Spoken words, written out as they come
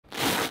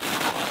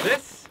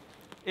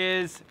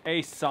is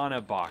a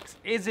SaunaBox.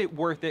 Is it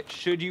worth it?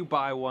 Should you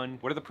buy one?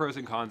 What are the pros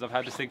and cons? I've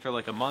had this thing for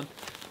like a month.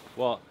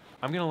 Well,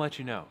 I'm gonna let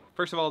you know.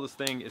 First of all, this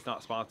thing is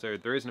not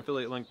sponsored. There is an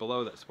affiliate link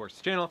below that supports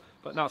the channel,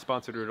 but not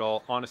sponsored at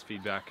all. Honest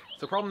feedback.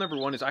 So problem number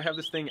one is I have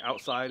this thing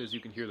outside, as you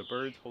can hear the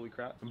birds, holy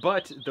crap.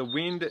 But the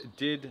wind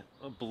did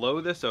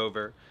blow this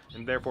over,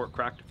 and therefore it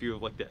cracked a few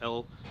of like the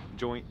L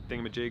joint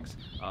thingamajigs.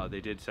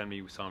 They did send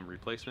me some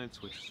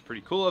replacements, which was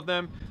pretty cool of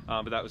them,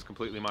 but that was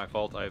completely my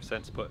fault. I have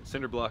since put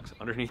cinder blocks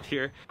underneath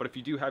here. But if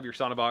you do have your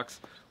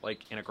SaunaBox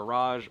like in a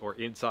garage or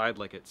inside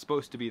like it's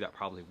supposed to be, that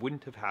probably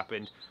wouldn't have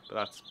happened, but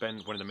that's been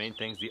one of the main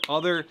things. The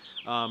other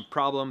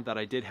problem that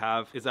I did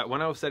have is that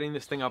when I was setting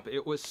this thing up,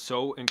 it was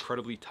so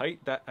incredibly tight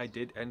that I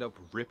did end up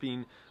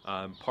ripping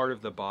part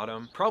of the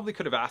bottom. Probably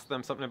could have asked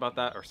them something about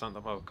that or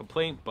something about a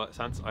complaint, but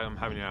since I'm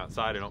having it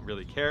outside, I don't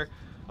really care.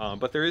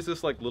 But there is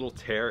this like little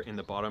tear in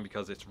the bottom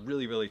because it's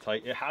really, really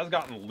tight. It has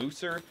gotten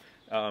looser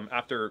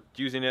after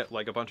using it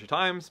like a bunch of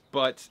times,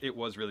 but it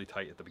was really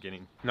tight at the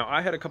beginning. Now,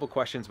 I had a couple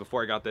questions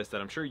before I got this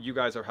that I'm sure you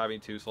guys are having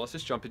too, so let's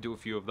just jump into a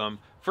few of them.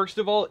 First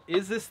of all,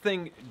 is this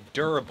thing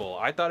durable?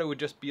 I thought it would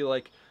just be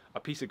like a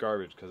piece of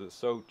garbage because it's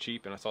so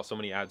cheap, and I saw so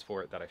many ads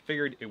for it that I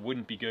figured it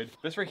wouldn't be good.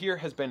 This right here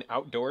has been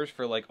outdoors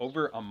for like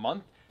over a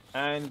month,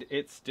 and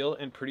it's still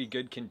in pretty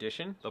good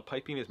condition. The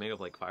piping is made of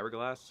like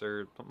fiberglass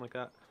or something like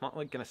that. It's not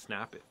like gonna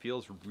snap. It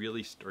feels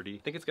really sturdy. I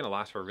think it's gonna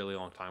last for a really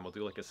long time. We'll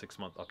do like a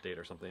 6-month update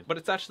or something, but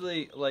it's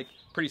actually like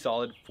pretty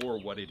solid for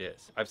what it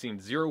is. I've seen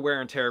zero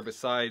wear and tear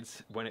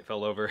besides when it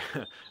fell over.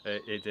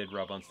 It did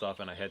rub on stuff,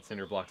 and I had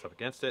cinder blocks up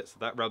against it, so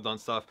that rubbed on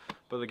stuff.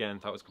 But again,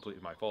 that was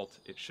completely my fault.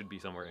 It should be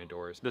somewhere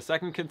indoors. The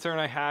second concern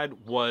I had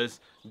was,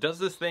 does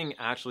this thing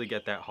actually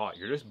get that hot?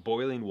 You're just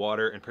boiling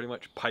water and pretty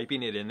much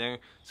piping it in there.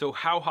 So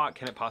how hot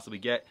can it possibly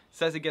get? It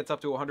says it gets up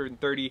to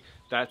 130.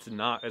 That's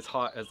not as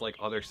hot as like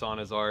other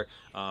saunas are.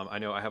 I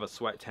know I have a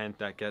sweat tent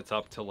that gets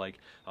up to like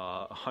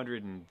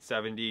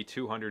 170,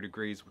 200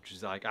 degrees, which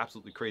is like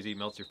absolutely crazy. It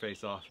melts your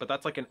face off. But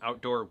that's like an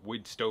outdoor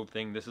wood stove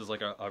thing. This is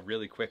like a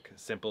really quick,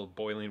 simple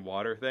boiling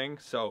water thing.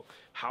 So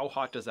how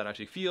hot does that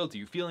actually feel? Do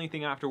you feel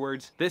anything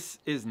afterwards? This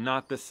is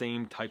not the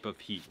same type of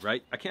heat,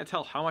 right? I can't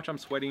tell how much I'm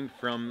sweating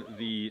from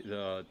the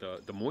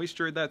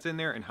moisture that's in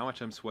there and how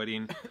much I'm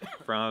sweating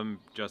from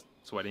just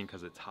sweating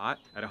because it's hot.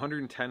 At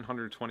 110,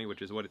 120,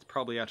 which is what it's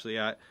probably actually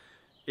at,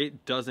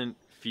 it doesn't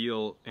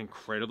feel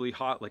incredibly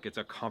hot. Like, it's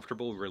a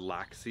comfortable,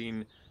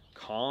 relaxing,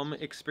 calm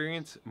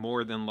experience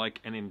more than like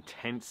an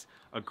intense,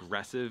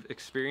 aggressive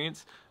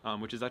experience,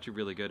 which is actually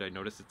really good. I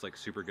noticed it's like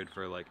super good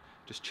for like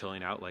just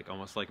chilling out, like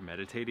almost like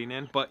meditating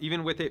in. But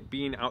even with it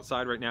being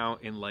outside right now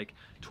in like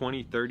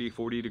 20, 30,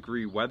 40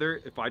 degree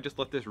weather, if I just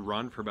let this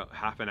run for about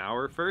half an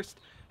hour first,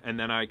 and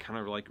then I kind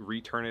of like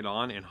return it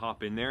on and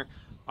hop in there,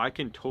 I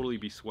can totally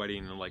be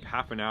sweating in like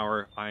half an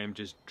hour. I am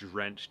just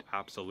drenched,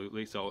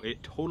 absolutely. So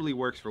it totally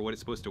works for what it's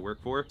supposed to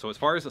work for. So as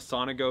far as the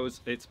sauna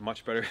goes, it's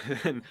much better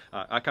than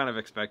I kind of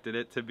expected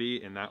it to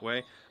be in that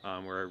way,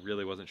 where I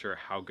really wasn't sure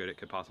how good it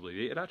could possibly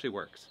be. It actually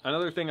works.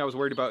 Another thing I was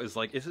worried about is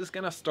like, is this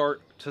gonna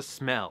start to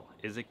smell?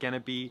 Is it gonna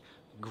be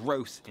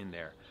gross in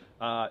there?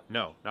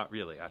 No, not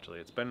really, actually.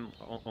 It's been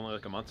only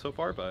like a month so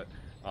far, but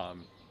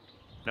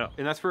no,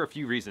 and that's for a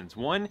few reasons.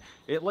 One,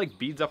 it like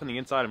beads up on the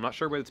inside. I'm not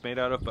sure what it's made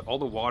out of, but all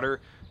the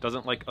water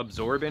doesn't like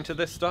absorb into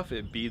this stuff.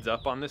 It beads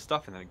up on this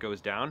stuff and then it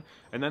goes down.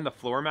 And then the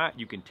floor mat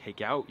you can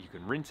take out, you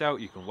can rinse out,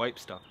 you can wipe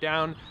stuff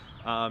down.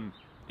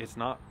 It's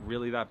not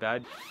really that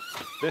bad.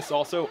 This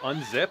also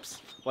unzips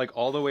like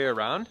all the way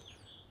around.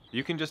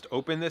 You can just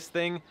open this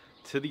thing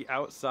to the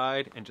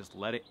outside and just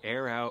let it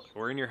air out,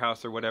 or in your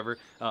house or whatever,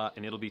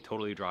 and it'll be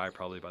totally dry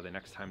probably by the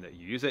next time that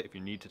you use it. If you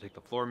need to take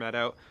the floor mat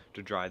out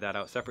to dry that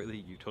out separately,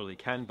 you totally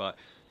can, but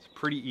it's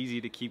pretty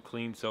easy to keep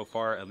clean so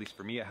far. At least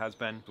for me it has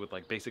been, with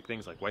like basic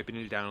things like wiping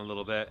it down a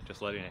little bit,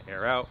 just letting it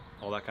air out,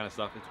 all that kind of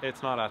stuff.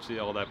 It's not actually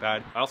all that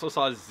bad. I also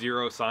saw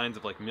zero signs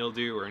of like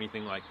mildew or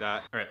anything like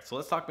that. All right, so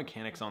let's talk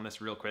mechanics on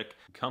this real quick.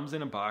 It comes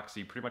in a box, so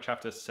you pretty much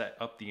have to set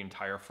up the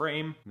entire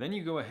frame. Then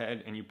you go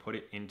ahead and you put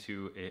it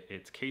into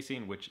its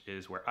casing, which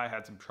is where I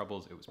had some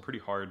troubles. It was pretty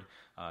hard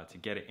to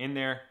get it in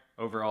there.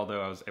 Overall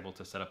though, I was able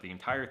to set up the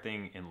entire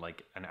thing in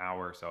like an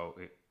hour, so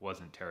it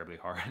wasn't terribly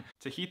hard.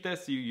 To heat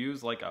this, you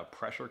use like a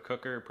pressure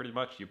cooker pretty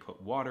much. You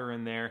put water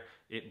in there,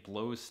 it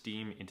blows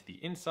steam into the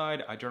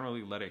inside. I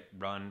generally let it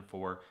run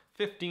for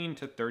 15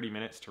 to 30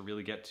 minutes to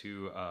really get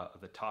to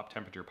the top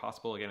temperature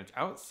possible. Again, it's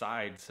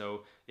outside,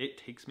 so it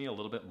takes me a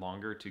little bit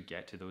longer to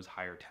get to those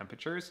higher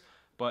temperatures.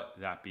 But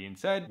that being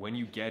said, when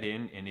you get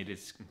in and it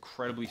is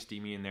incredibly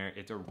steamy in there,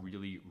 it's a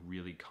really,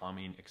 really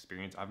calming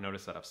experience. I've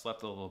noticed that I've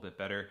slept a little bit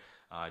better.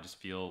 I just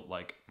feel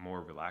like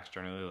more relaxed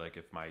generally. Like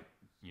if my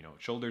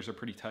shoulders are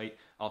pretty tight,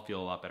 I'll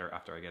feel a lot better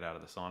after I get out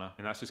of the sauna.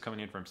 And that's just coming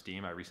in from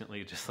steam. I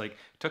recently just like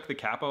took the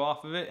capo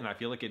off of it, and I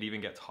feel like it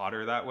even gets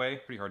hotter that way.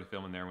 Pretty hard to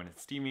film in there when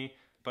it's steamy,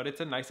 but it's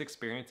a nice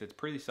experience. It's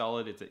pretty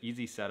solid. It's an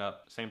easy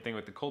setup. Same thing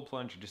with the cold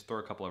plunge. You just throw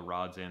a couple of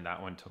rods in.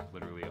 That one took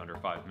literally under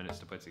 5 minutes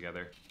to put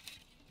together.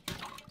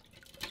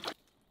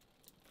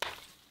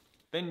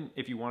 Then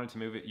if you wanted to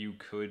move it, you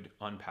could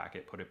unpack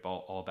it, put it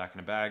all back in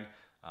a bag.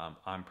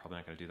 I'm probably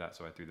not gonna do that,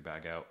 so I threw the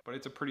bag out, but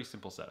it's a pretty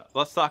simple setup.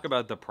 Let's talk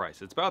about the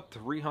price. It's about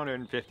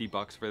 350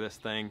 bucks for this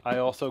thing. I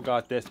also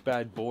got this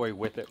bad boy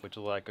with it, which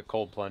is like a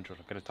cold plunge, which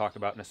I'm gonna talk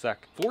about in a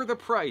sec. For the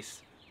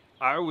price,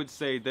 I would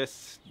say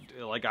this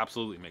like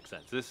absolutely makes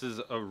sense. This is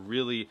a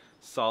really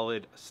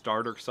solid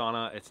starter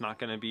sauna. It's not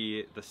gonna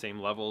be the same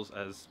levels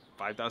as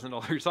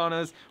 $5,000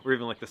 saunas, or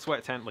even like the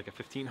sweat tent, like a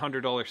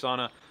 $1,500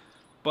 sauna.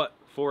 But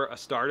for a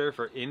starter,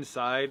 for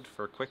inside,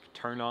 for a quick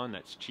turn on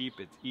that's cheap,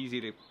 it's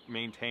easy to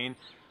maintain,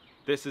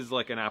 this is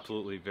like an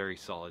absolutely very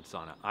solid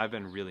sauna. I've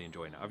been really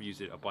enjoying it. I've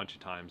used it a bunch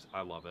of times.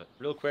 I love it.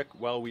 Real quick,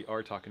 while we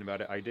are talking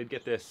about it, I did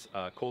get this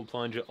cold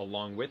plunge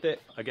along with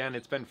it. Again,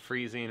 it's been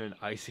freezing and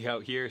icy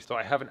out here, so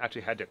I haven't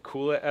actually had to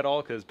cool it at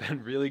all because it's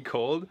been really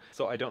cold.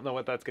 So I don't know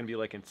what that's gonna be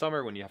like in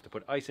summer when you have to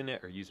put ice in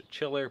it or use a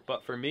chiller.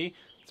 But for me,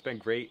 it's been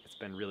great. It's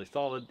been really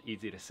solid,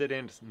 easy to sit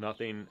in. It's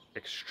nothing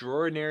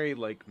extraordinary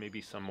like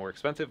maybe some more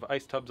expensive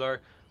ice tubs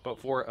are. But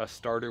for a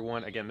starter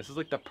one, again, this is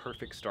like the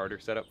perfect starter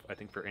setup, I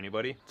think, for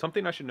anybody.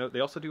 Something I should note,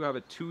 they also do have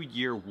a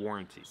 2-year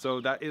warranty.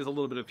 So that is a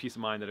little bit of peace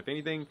of mind that if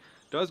anything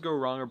does go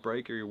wrong or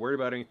break, or you're worried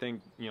about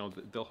anything, you know,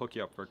 they'll hook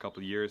you up for a couple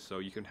of years. So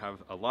you can have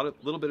a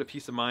little bit of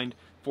peace of mind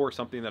for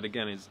something that,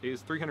 again,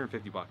 is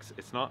 350 bucks.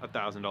 It's not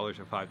 $1,000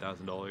 or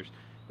 $5,000.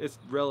 It's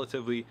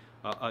relatively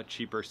a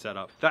cheaper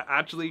setup that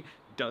actually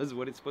does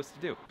what it's supposed to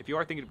do. If you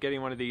are thinking of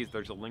getting one of these,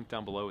 there's a link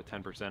down below with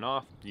 10%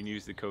 off. You can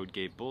use the code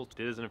GabeBolt.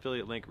 It is an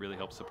affiliate link, really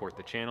helps support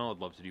the channel. I'd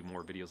love to do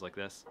more videos like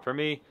this. For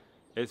me,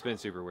 it's been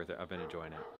super worth it. I've been enjoying it.